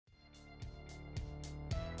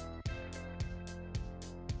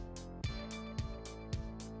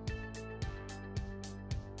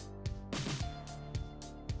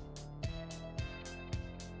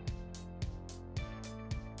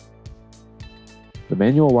The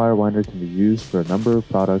manual wire winder can be used for a number of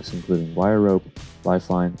products including wire rope,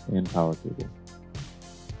 lifeline, and power cable.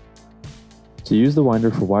 To use the winder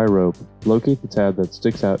for wire rope, locate the tab that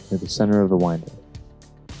sticks out near the center of the winder.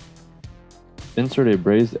 Insert a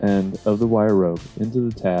brazed end of the wire rope into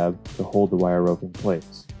the tab to hold the wire rope in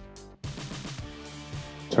place.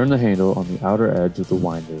 Turn the handle on the outer edge of the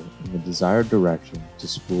winder in the desired direction to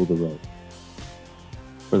spool the rope.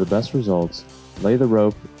 For the best results, lay the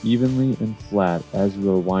rope evenly and flat as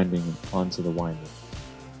you are winding onto the winder.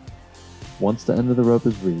 Once the end of the rope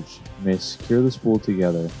is reached, you may secure the spool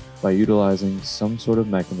together by utilizing some sort of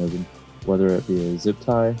mechanism, whether it be a zip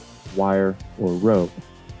tie, wire, or rope,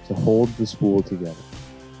 to hold the spool together.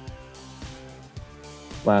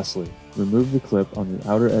 Lastly, remove the clip on the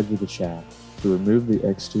outer edge of the shaft to remove the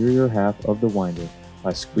exterior half of the winder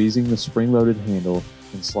by squeezing the spring-loaded handle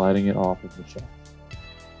and sliding it off of the shaft.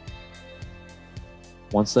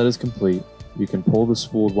 Once that is complete, you can pull the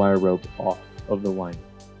spooled wire rope off of the winder.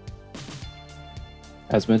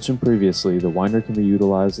 As mentioned previously, the winder can be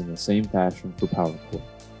utilized in the same fashion for power cord.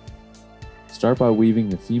 Start by weaving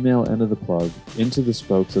the female end of the plug into the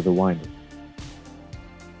spokes of the winder.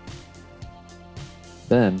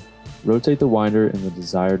 Then, rotate the winder in the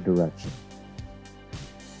desired direction.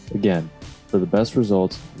 Again, for the best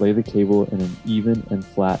results, lay the cable in an even and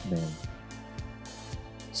flat manner.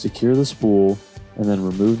 Secure the spool and then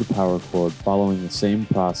remove the power cord following the same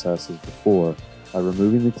process as before by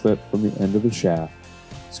removing the clip from the end of the shaft,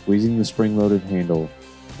 squeezing the spring-loaded handle,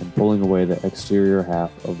 and pulling away the exterior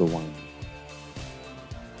half of the winder.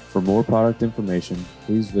 For more product information,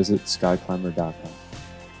 please visit skyclimber.com.